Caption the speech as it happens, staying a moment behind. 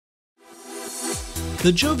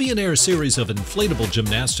The Jovian AIR series of inflatable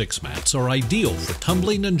gymnastics mats are ideal for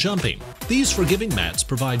tumbling and jumping. These forgiving mats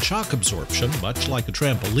provide shock absorption, much like a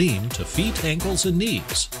trampoline, to feet, ankles, and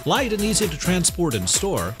knees. Light and easy to transport and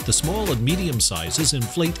store, the small and medium sizes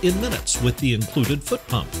inflate in minutes with the included foot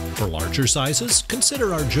pump. For larger sizes,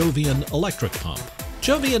 consider our Jovian electric pump.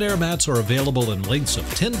 Jovian AIR mats are available in lengths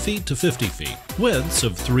of 10 feet to 50 feet, widths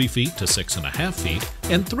of 3 feet to 6.5 feet,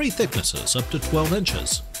 and 3 thicknesses up to 12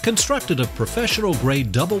 inches. Constructed of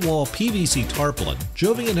professional-grade double-wall PVC tarpaulin,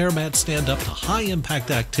 Jovian AIR mats stand up to high-impact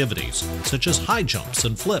activities, such as high jumps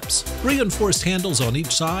and flips. Reinforced handles on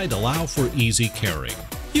each side allow for easy carrying.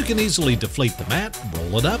 You can easily deflate the mat,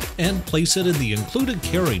 roll it up, and place it in the included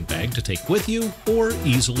carrying bag to take with you or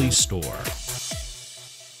easily store.